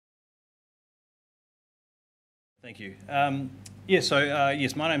Thank you. Yes, my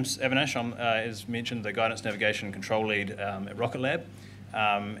name's Avinash. I'm, as mentioned, the Guidance Navigation and Control Lead at Rocket Lab,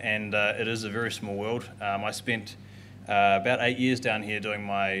 and it is a very small world. I spent about 8 years down here doing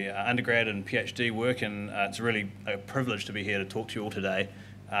my undergrad and PhD work, and it's really a privilege to be here to talk to you all today,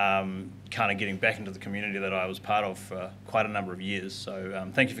 kind of getting back into the community that I was part of for quite a number of years. So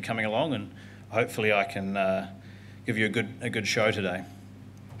thank you for coming along, and hopefully I can give you a good show today.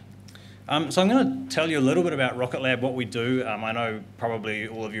 So I'm going to tell you a little bit about Rocket Lab, what we do. I know probably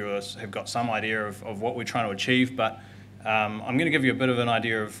all of you have got some idea of what we're trying to achieve, but I'm going to give you a bit of an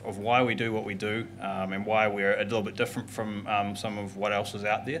idea of why we do what we do and why we're a little bit different from some of what else is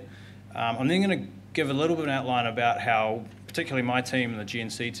out there. I'm then going to give a little bit of an outline about how particularly my team, the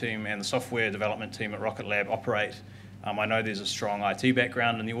GNC team and the software development team at Rocket Lab operate. I know there's a strong IT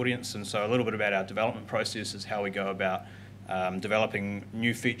background in the audience, and so a little bit about our development process is how we go about developing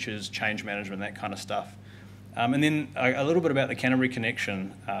new features, change management, that kind of stuff. And then a little bit about the Canterbury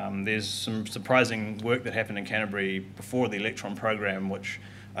connection. There's some surprising work that happened in Canterbury before the Electron program, which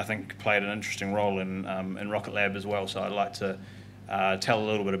I think played an interesting role in Rocket Lab as well, so I'd like to tell a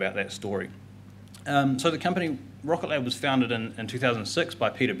little bit about that story. So the company, Rocket Lab, was founded in 2006 by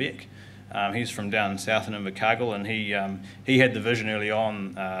Peter Beck. He's from down south in Invercargill, and he had the vision early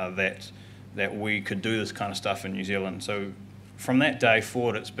on that we could do this kind of stuff in New Zealand. So from that day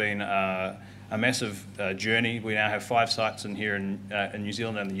forward, it's been a massive journey. We now have 5 sites here in New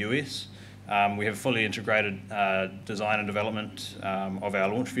Zealand and the US. We have fully integrated design and development of our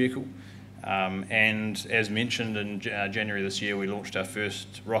launch vehicle. And as mentioned, in January this year, we launched our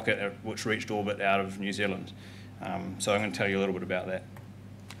first rocket, which reached orbit out of New Zealand. So I'm going to tell you a little bit about that.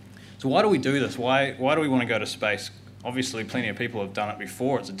 So why do we do this? Why do we want to go to space? Obviously, plenty of people have done it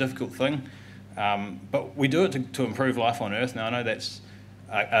before. It's a difficult thing. But we do it to improve life on Earth. Now, I know that's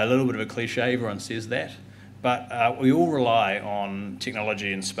a little bit of a cliche, everyone says that, but we all rely on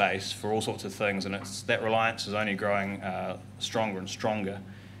technology in space for all sorts of things, and that reliance is only growing stronger and stronger.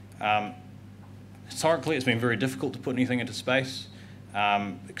 Historically, it's been very difficult to put anything into space,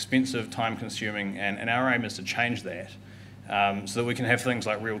 expensive, time-consuming, and our aim is to change that. So that we can have things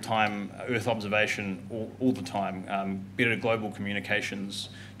like real-time Earth observation all the time, better global communications,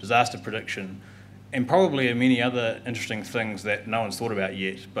 disaster prediction, and probably many other interesting things that no one's thought about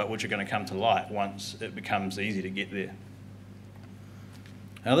yet, but which are going to come to light once it becomes easy to get there.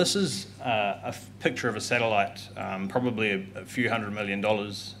 Now this is a picture of a satellite, probably a few $100 million,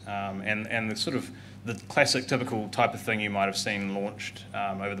 and the sort of the classic, typical type of thing you might have seen launched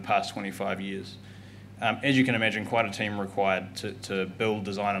over the past 25 years. As you can imagine, quite a team required to build,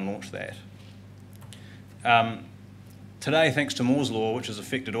 design and launch that. Today, thanks to Moore's Law, which has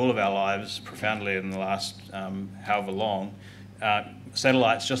affected all of our lives profoundly in the last however long,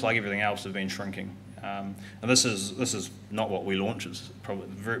 satellites, just like everything else, have been shrinking. And this is not what we launch, it's probably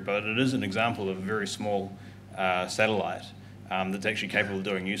but it is an example of a very small satellite that's actually capable of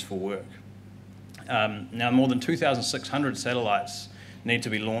doing useful work. Now, more than 2,600 satellites need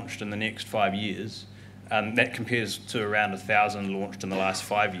to be launched in the next 5 years. That compares to around 1,000 launched in the last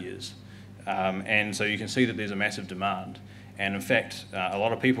 5 years. And so you can see that there's a massive demand. And in fact, a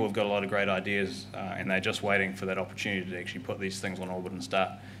lot of people have got a lot of great ideas and they're just waiting for that opportunity to actually put these things on orbit and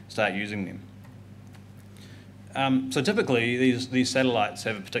start using them. So typically, these satellites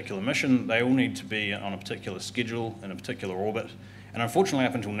have a particular mission. They all need to be on a particular schedule in a particular orbit. And unfortunately,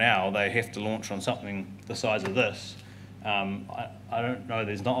 up until now, they have to launch on something the size of this. I don't know,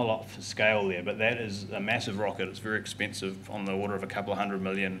 there's not a lot for scale there, but that is a massive rocket. It's very expensive, on the order of a couple of $100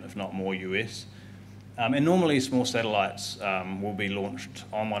 million, if not more US. And normally small satellites will be launched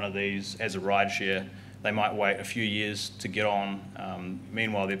on one of these as a rideshare. They might wait a few years to get on.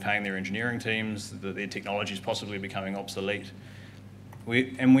 Meanwhile, they're paying their engineering teams, their technology is possibly becoming obsolete.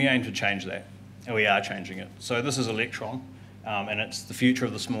 We aim to change that, and we are changing it. So this is Electron, and it's the future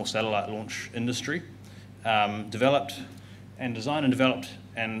of the small satellite launch industry. Designed and developed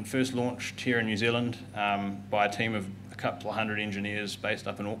and first launched here in New Zealand by a team of a couple of hundred engineers based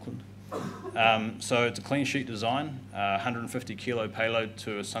up in Auckland. So it's a clean sheet design, 150 kilo payload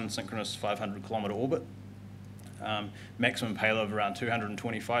to a sun-synchronous 500 kilometre orbit, maximum payload of around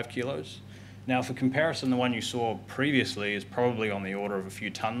 225 kilos. Now for comparison, the one you saw previously is probably on the order of a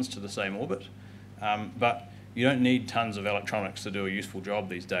few tons to the same orbit, but you don't need tons of electronics to do a useful job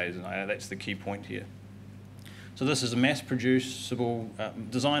these days, and that's the key point here. So this is a mass-producible,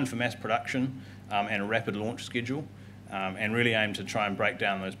 designed for mass production and a rapid launch schedule, and really aim to try and break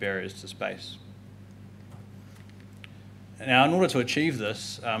down those barriers to space. Now, in order to achieve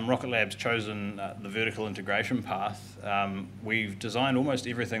this, Rocket Lab's chosen the vertical integration path. We've designed almost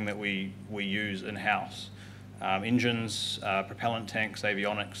everything that we use in-house. engines, propellant tanks,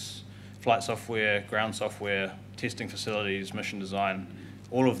 avionics, flight software, ground software, testing facilities, mission design.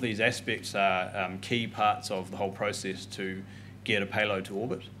 All of these aspects are key parts of the whole process to get a payload to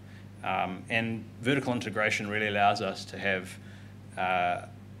orbit. And vertical integration really allows us to have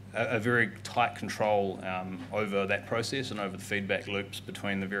a very tight control over that process and over the feedback loops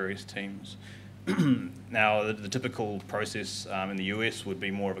between the various teams. Now, the typical process in the US would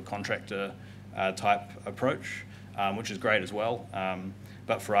be more of a contractor type approach, which is great as well.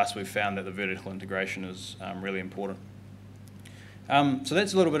 But for us, we've found that the vertical integration is really important. So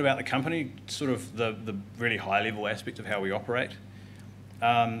that's a little bit about the company, sort of the really high-level aspect of how we operate.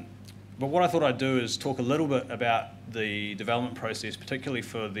 But what I thought I'd do is talk a little bit about the development process, particularly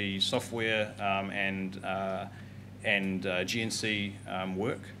for the software and GNC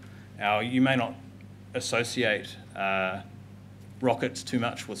work. Now, you may not associate rockets too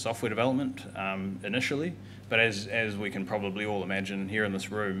much with software development initially, but as we can probably all imagine here in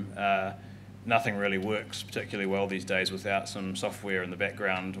this room, nothing really works particularly well these days without some software in the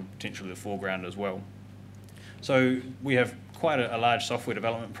background, or potentially the foreground as well. So we have quite a large software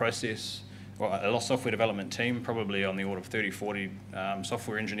development process, well, a software development team, probably on the order of 30, 40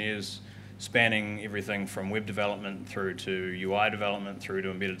 software engineers, spanning everything from web development through to UI development, through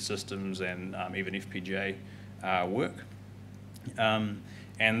to embedded systems and even FPGA work.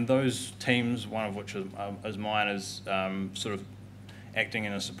 And those teams, one of which is mine, is sort of acting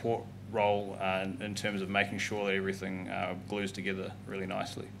in a support role in terms of making sure that everything glues together really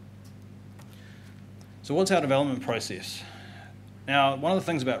nicely. So what's our development process? Now, one of the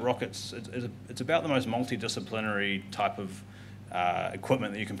things about rockets, it's about the most multidisciplinary type of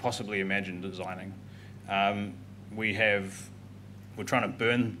equipment that you can possibly imagine designing. We're trying to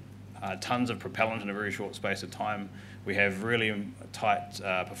burn tons of propellant in a very short space of time. We have really tight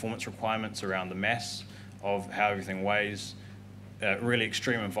performance requirements around the mass of how everything weighs, really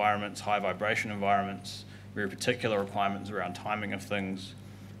extreme environments, high vibration environments, very particular requirements around timing of things.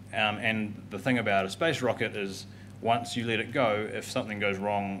 And the thing about a space rocket is once you let it go, if something goes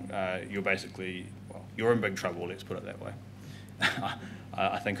wrong, you're basically, well, you're in big trouble, let's put it that way.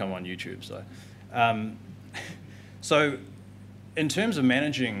 I think I'm on YouTube, so. So in terms of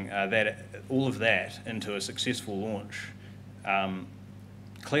managing all of that into a successful launch,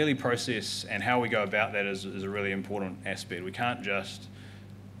 clearly process and how we go about that is a really important aspect. We can't just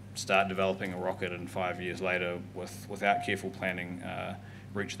start developing a rocket and 5 years later without careful planning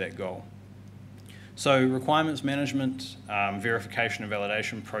reach that goal. So requirements management, verification and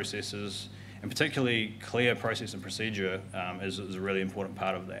validation processes, and particularly clear process and procedure is a really important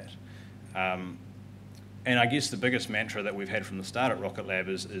part of that. And I guess the biggest mantra that we've had from the start at Rocket Lab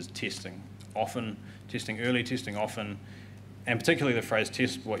is testing. Often, testing early, testing often, and particularly the phrase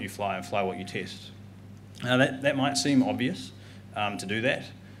test what you fly and fly what you test. Now that might seem obvious to do that,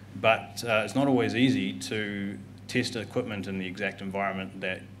 but it's not always easy to test equipment in the exact environment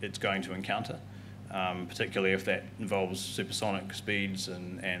that it's going to encounter, particularly if that involves supersonic speeds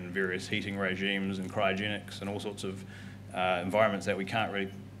and various heating regimes and cryogenics and all sorts of environments that we can't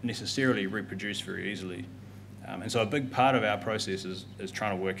really necessarily reproduce very easily. And so a big part of our process is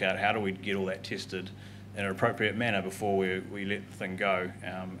trying to work out how do we get all that tested in an appropriate manner before we let the thing go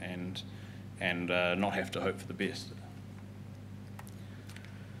and not have to hope for the best.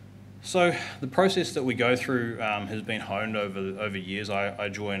 So the process that we go through has been honed over years. I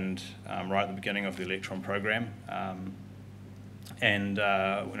joined right at the beginning of the Electron program, and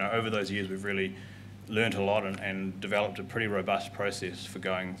over those years we've really learned a lot and developed a pretty robust process for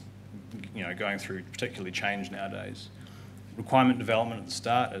going through particularly change nowadays. Requirement development at the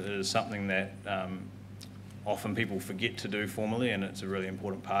start is something that often people forget to do formally, and it's a really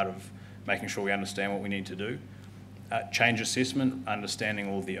important part of making sure we understand what we need to do. Change assessment, understanding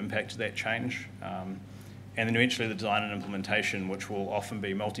all of the impact of that change, and then eventually the design and implementation, which will often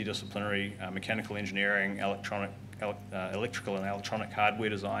be multidisciplinary, mechanical engineering, electrical and electronic hardware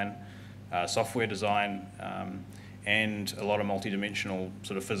design, software design, and a lot of multidimensional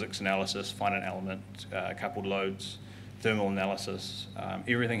sort of physics analysis, finite element, coupled loads, thermal analysis.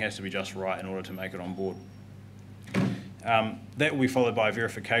 Everything has to be just right in order to make it on board. That will be followed by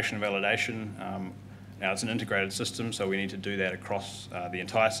verification and validation. Now it's an integrated system, so we need to do that across the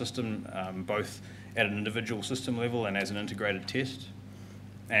entire system, both at an individual system level and as an integrated test.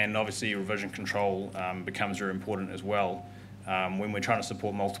 And obviously revision control becomes very important as well when we're trying to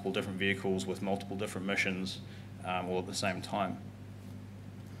support multiple different vehicles with multiple different missions all at the same time.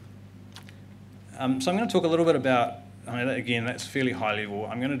 So I'm going to talk a little bit about, again, that's fairly high level.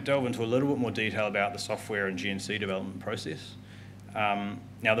 I'm going to delve into a little bit more detail about the software and GNC development process.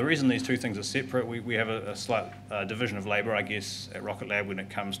 Now, the reason these two things are separate, we have a slight division of labour, I guess, at Rocket Lab when it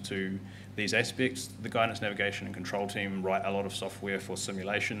comes to these aspects. The guidance, navigation and control team write a lot of software for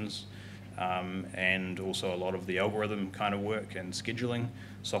simulations and also a lot of the algorithm kind of work and scheduling.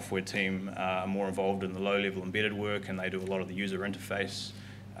 Software team are more involved in the low-level embedded work, and they do a lot of the user interface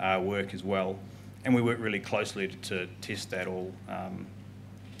work as well. And we work really closely to test that all,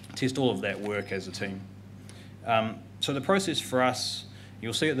 test all of that work as a team. So the process for us,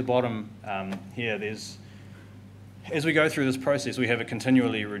 you'll see at the bottom here, as we go through this process, we have a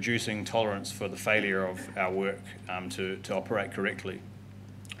continually reducing tolerance for the failure of our work to operate correctly.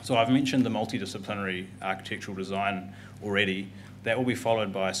 So I've mentioned the multidisciplinary architectural design already. That will be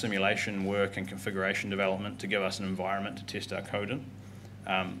followed by simulation work and configuration development to give us an environment to test our code in.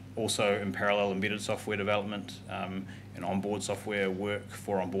 Also in parallel, embedded software development and onboard software work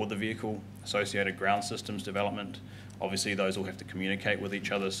for onboard the vehicle, associated ground systems development. Obviously those all have to communicate with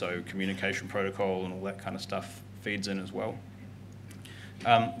each other, so communication protocol and all that kind of stuff feeds in as well.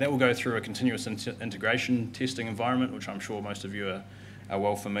 That will go through a continuous integration testing environment, which I'm sure most of you are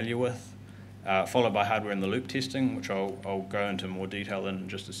well familiar with, followed by hardware in the loop testing, which I'll go into more detail in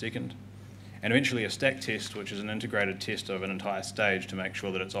just a second. And eventually a stack test, which is an integrated test of an entire stage to make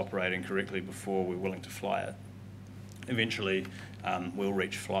sure that it's operating correctly before we're willing to fly it. Eventually, we'll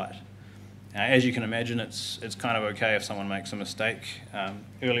reach flight. As you can imagine, it's kind of okay if someone makes a mistake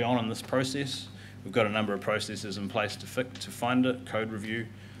early on in this process. We've got a number of processes in place to find it, code review.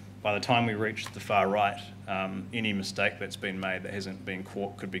 By the time we reach the far right, any mistake that's been made that hasn't been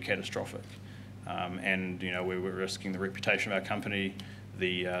caught could be catastrophic. And you know, we're risking the reputation of our company,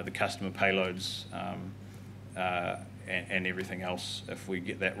 the customer payloads, and everything else if we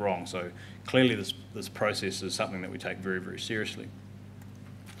get that wrong. So clearly this process is something that we take very, very seriously.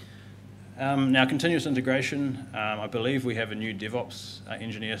 Now, continuous integration, I believe we have a new DevOps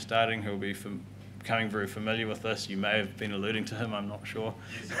engineer starting who will be becoming very familiar with this. You may have been alluding to him, I'm not sure.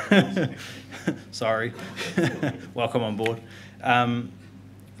 Yes, sorry. Welcome on board.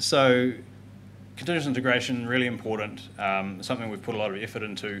 So continuous integration, really important, something we've put a lot of effort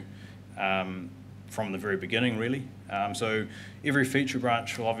into from the very beginning, really. So every feature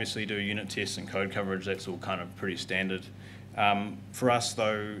branch will obviously do unit tests and code coverage. That's all kind of pretty standard. For us,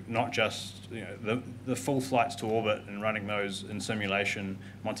 though, not just the full flights to orbit and running those in simulation,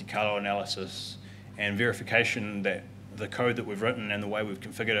 Monte Carlo analysis, and verification that the code that we've written and the way we've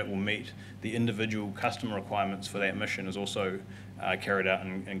configured it will meet the individual customer requirements for that mission is also carried out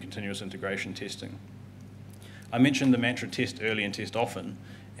in continuous integration testing. I mentioned the mantra test early and test often,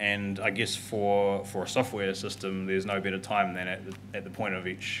 and I guess for a software system, there's no better time than at the point of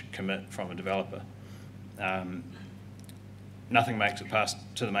each commit from a developer. Nothing makes it pass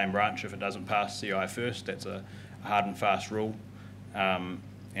to the main branch if it doesn't pass CI first. That's a hard and fast rule.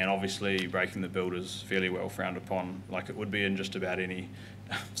 And obviously breaking the build is fairly well frowned upon, like it would be in just about any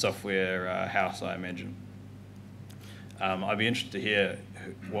software house, I imagine. I'd be interested to hear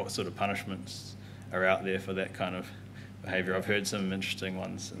what sort of punishments are out there for that kind of behaviour. I've heard some interesting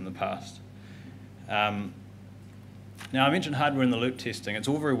ones in the past. Now, I mentioned hardware in the loop testing. It's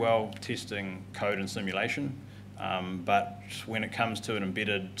all very well testing code and simulation, but when it comes to an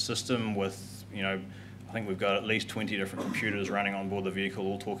embedded system with, I think we've got at least 20 different computers running on board the vehicle,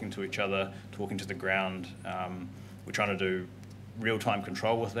 all talking to each other, talking to the ground. We're trying to do real-time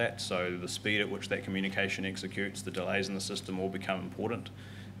control with that, so the speed at which that communication executes, the delays in the system all become important.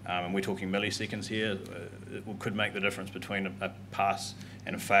 And we're talking milliseconds here. It could make the difference between a pass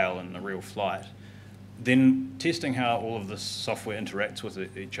and a fail in a real flight. Then testing how all of this software interacts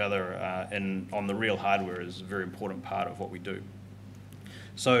with each other on the real hardware is a very important part of what we do.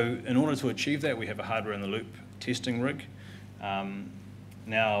 So in order to achieve that, we have a hardware in the loop testing rig.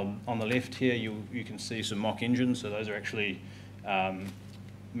 Now on the left here, you can see some mock engines. So those are actually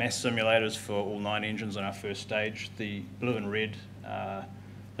mass simulators for all 9 engines on our first stage. The blue and red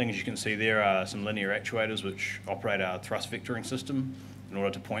things you can see there are some linear actuators which operate our thrust vectoring system in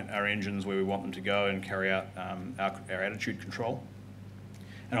order to point our engines where we want them to go and carry out our attitude control.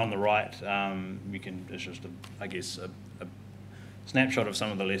 And on the right, it's just, a snapshot of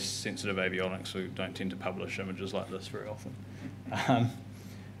some of the less sensitive avionics. We don't tend to publish images like this very often.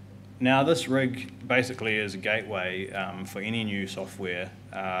 Now, this rig basically is a gateway for any new software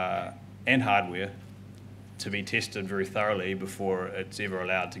and hardware to be tested very thoroughly before it's ever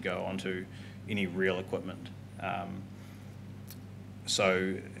allowed to go onto any real equipment.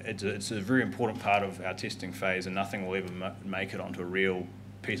 So it's a very important part of our testing phase, and nothing will ever make it onto a real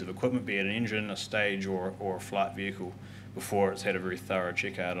piece of equipment, be it an engine, a stage, or a flight vehicle, before it's had a very thorough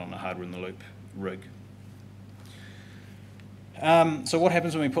checkout on the hardware in the loop rig. So what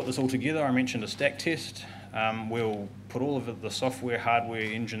happens when we put this all together? I mentioned a stack test. We'll put all of the software, hardware,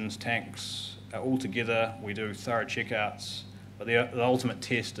 engines, tanks all together. We do thorough checkouts, but the ultimate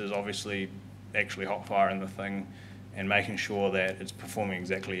test is obviously actually hot firing the thing and making sure that it's performing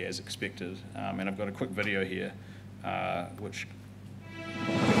exactly as expected. And I've got a quick video here which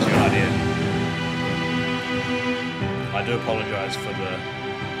gives you an idea. I do apologise for the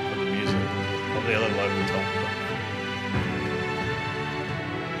music, probably a little over the top.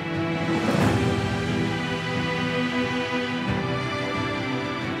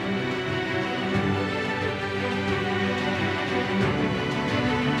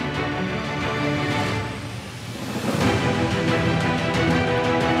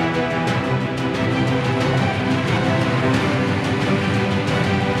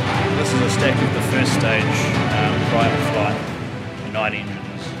 This is a stack of the first stage prior to flight, 9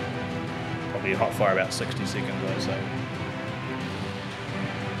 engines, probably hot fire about 60 seconds, I'd say.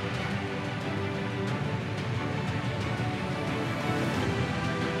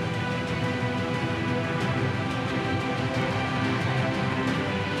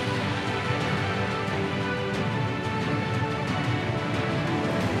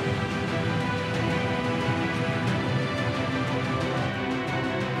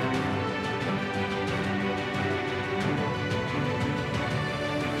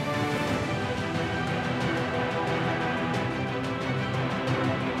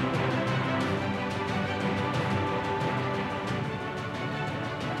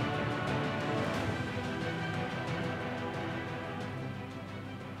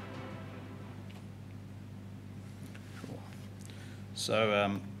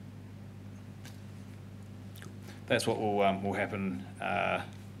 So that's what will happen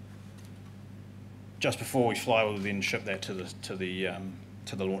just before we fly. We'll then ship that to the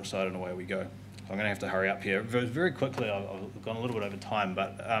launch site, and away we go. So I'm going to have to hurry up here very quickly. I've gone a little bit over time,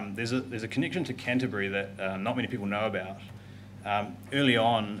 but there's a connection to Canterbury that not many people know about. Early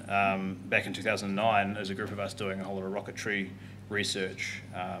on, back in 2009, there's a group of us doing a whole lot of rocketry research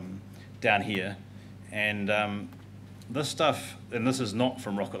down here, and this stuff, and this is not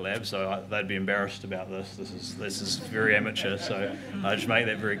from Rocket Lab, so they'd be embarrassed about this. This is very amateur, so I just make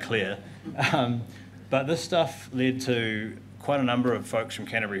that very clear. But this stuff led to quite a number of folks from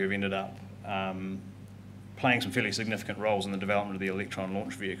Canterbury who've ended up playing some fairly significant roles in the development of the Electron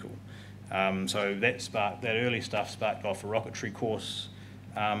launch vehicle. So that early stuff sparked off a rocketry course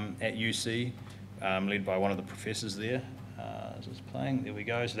at UC, led by one of the professors there. Just playing, there we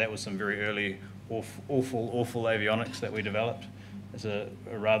go. So that was some very early awful avionics that we developed. There's a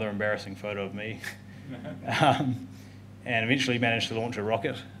rather embarrassing photo of me. And eventually managed to launch a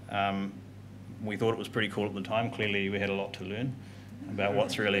rocket. We thought it was pretty cool at the time. Clearly we had a lot to learn about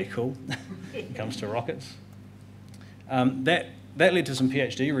what's really cool when it comes to rockets. That led to some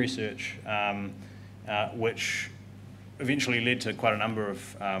PhD research, which eventually led to quite a number of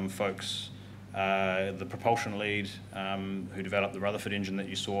folks. The propulsion lead who developed the Rutherford engine that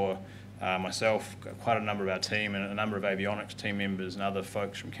you saw, myself, quite a number of our team, and a number of avionics team members and other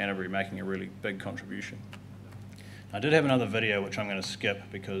folks from Canterbury making a really big contribution. I did have another video which I'm going to skip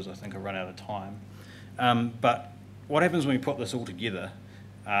because I think I've run out of time. But what happens when we put this all together?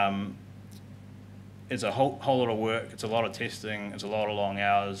 It's a whole lot of work, it's a lot of testing, it's a lot of long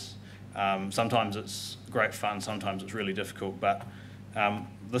hours. Sometimes it's great fun, sometimes it's really difficult, but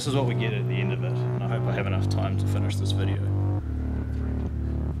this is what we get at the end of it, and I hope I have enough time to finish this video.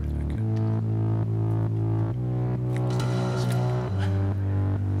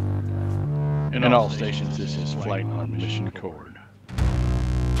 In all stations, this is flight on mission cord.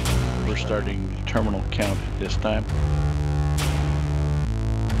 We're starting terminal count at this time.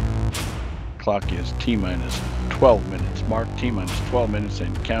 Clock is T-minus 12 minutes. Mark T-minus 12 minutes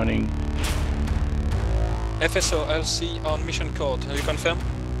and counting. FSO LC on mission code. Are you confirm?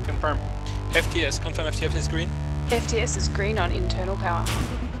 Confirm. FTS, confirm FTS is green. FTS is green on internal power.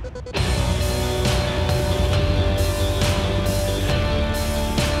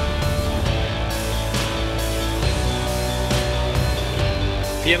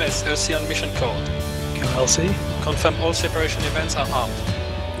 PMS LC on mission code. LC. Confirm all separation events are armed.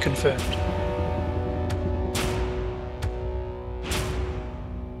 Confirmed.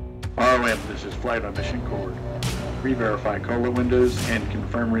 ROM, this is flight on mission cord. Re-verify COLA windows and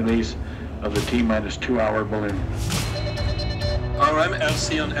confirm release of the T-minus 2-hour balloon. RM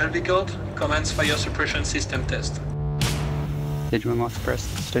LC on LV code. Commence fire suppression system test. Stage 1 locks pressed.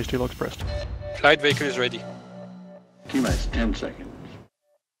 Stage 2 locks pressed. Flight vehicle is ready. T-minus 10 seconds.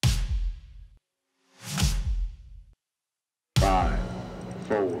 5,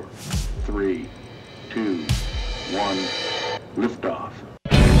 4, 3, 2, 1, Liftoff.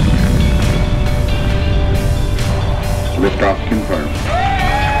 Liftoff confirmed.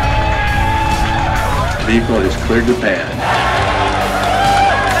 Vehicle is cleared to pad.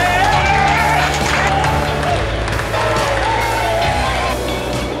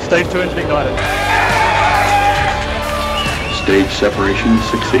 Stage 2 engine ignited. Stage separation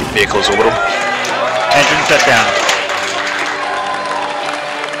succeeds. Vehicles orbital. Engine set down.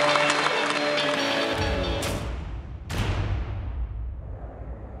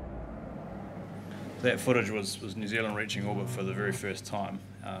 That footage was New Zealand reaching orbit for the very first time.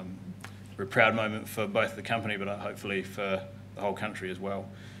 A proud moment for both the company, but hopefully for the whole country as well.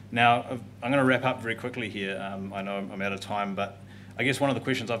 Now, I'm going to wrap up very quickly here. I know I'm out of time, but I guess one of the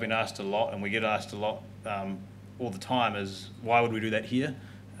questions I've been asked a lot, and we get asked a lot all the time, is why would we do that here?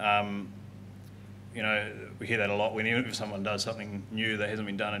 You know, we hear that a lot whenever someone does something new that hasn't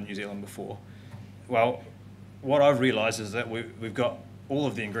been done in New Zealand before. Well, what I've realised is that we've got all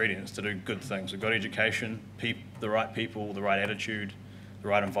of the ingredients to do good things. We've got education, the right people, the right attitude, the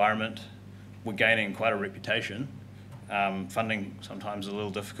right environment. We're gaining quite a reputation. Funding sometimes is a little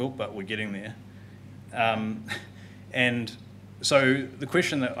difficult, but we're getting there. And so the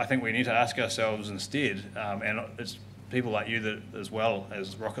question that I think we need to ask ourselves instead, and it's people like you that, as well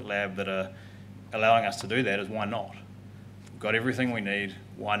as Rocket Lab, that are allowing us to do that, is why not? We've got everything we need,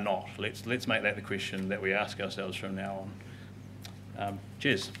 why not? Let's make that the question that we ask ourselves from now on.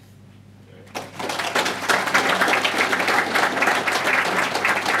 Cheers.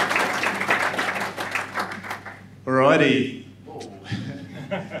 Alrighty.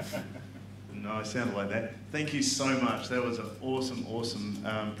 No, I sounded like that. Thank you so much. That was an awesome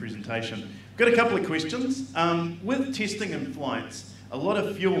presentation. Got a couple of questions. With testing and flights, a lot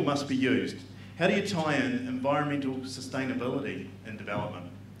of fuel must be used. How do you tie in environmental sustainability in development?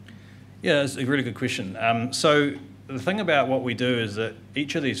 Yeah, it's a really good question. So the thing about what we do is that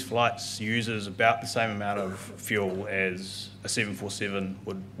each of these flights uses about the same amount of fuel as a 747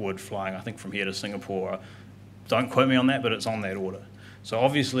 would flying, I think, from here to Singapore. Don't quote me on that, but it's on that order. So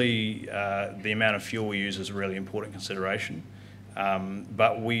obviously, the amount of fuel we use is a really important consideration.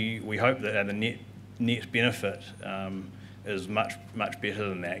 But we hope that the net benefit is much better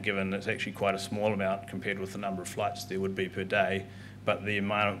than that, given it's actually quite a small amount compared with the number of flights there would be per day. But the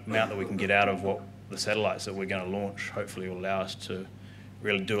amount that we can get out of what the satellites that we're going to launch hopefully will allow us to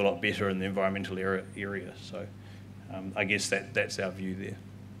really do a lot better in the environmental area. So I guess that's our view there.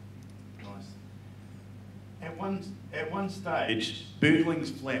 Nice. At one stage,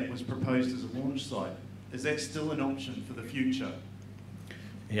 Birdlings Flat was proposed as a launch site. Is that still an option for the future?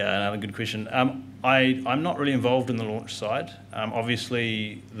 Yeah, another good question. I'm not really involved in the launch side.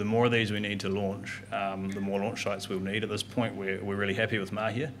 Obviously, the more of these we need to launch, the more launch sites we'll need. At this point, we're really happy with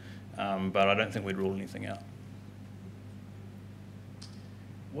Mahia, but I don't think we'd rule anything out.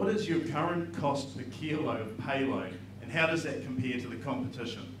 What is your current cost per kilo of payload, and how does that compare to the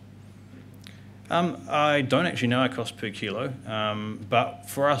competition? I don't actually know our cost per kilo, but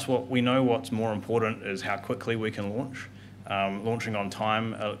for us, what's more important is how quickly we can launch. Launching on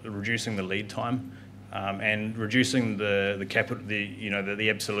time, reducing the lead time, and reducing the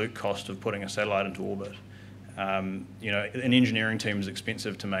absolute cost of putting a satellite into orbit. An engineering team is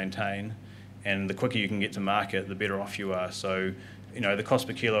expensive to maintain, and the quicker you can get to market, the better off you are. So, the cost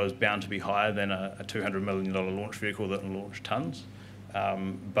per kilo is bound to be higher than a $200 million launch vehicle that can launch tons.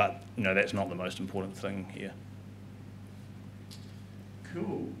 But that's not the most important thing here.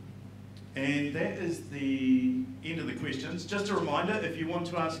 Cool. And that is the end of the questions. Just a reminder, if you want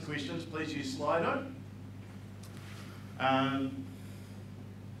to ask questions, please use Slido. The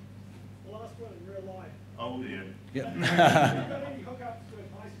last one in real life. Oh dear. Yep. Have you got any hookups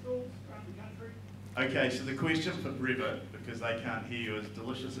with high schools around the country? Okay, so the question for Brevit, because they can't hear you as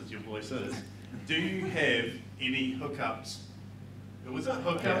delicious as your voice is, do you have any hookups? Was it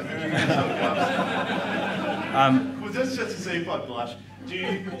hookups? Well, just to see if I blush. Do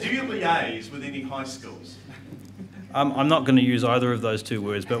you liaise with any high schools? I'm not going to use either of those two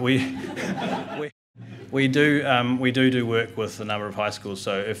words, but we do work with a number of high schools.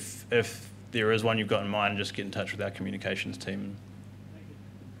 So if there is one you've got in mind, just get in touch with our communications team.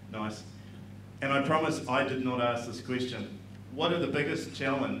 Nice. And I promise I did not ask this question. What are the biggest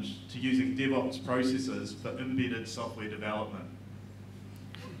challenge to using DevOps processes for embedded software development?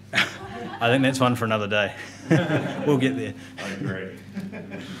 I think that's one for another day. We'll get there. I agree.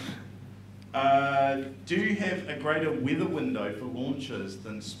 Do you have a greater weather window for launches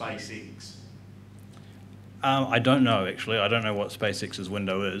than SpaceX? I don't know, actually. I don't know what SpaceX's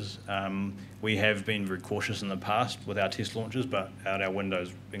window is. We have been very cautious in the past with our test launches, but our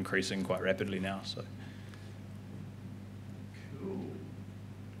window's increasing quite rapidly now. So.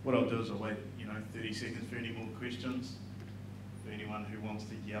 What I'll do is I'll wait, 30 seconds for any more questions. For anyone who wants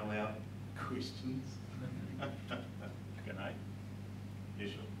to yell out questions. Can I? Yeah,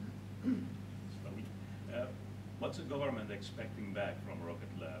 sure. What's the government expecting back from Rocket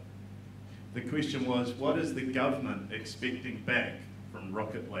Lab? The question was, what is the government expecting back from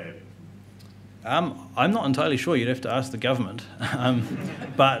Rocket Lab? I'm not entirely sure. You'd have to ask the government.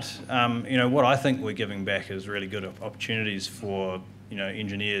 But what I think we're giving back is really good opportunities for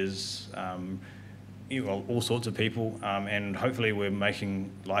engineers, all sorts of people, and hopefully we're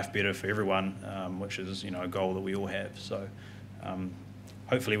making life better for everyone, which is a goal that we all have. So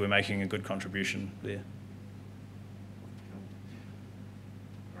hopefully we're making a good contribution there.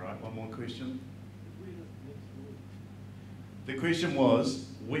 All right, one more question. The question was,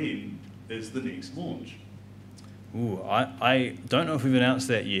 when is the next launch? Ooh, I don't know if we've announced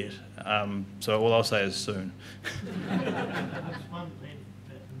that yet, so all I'll say is soon.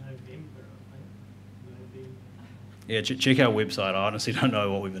 Yeah, check our website. I honestly don't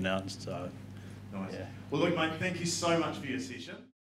know what we've announced. So. Nice. Yeah. Well, look, mate, thank you so much for your session.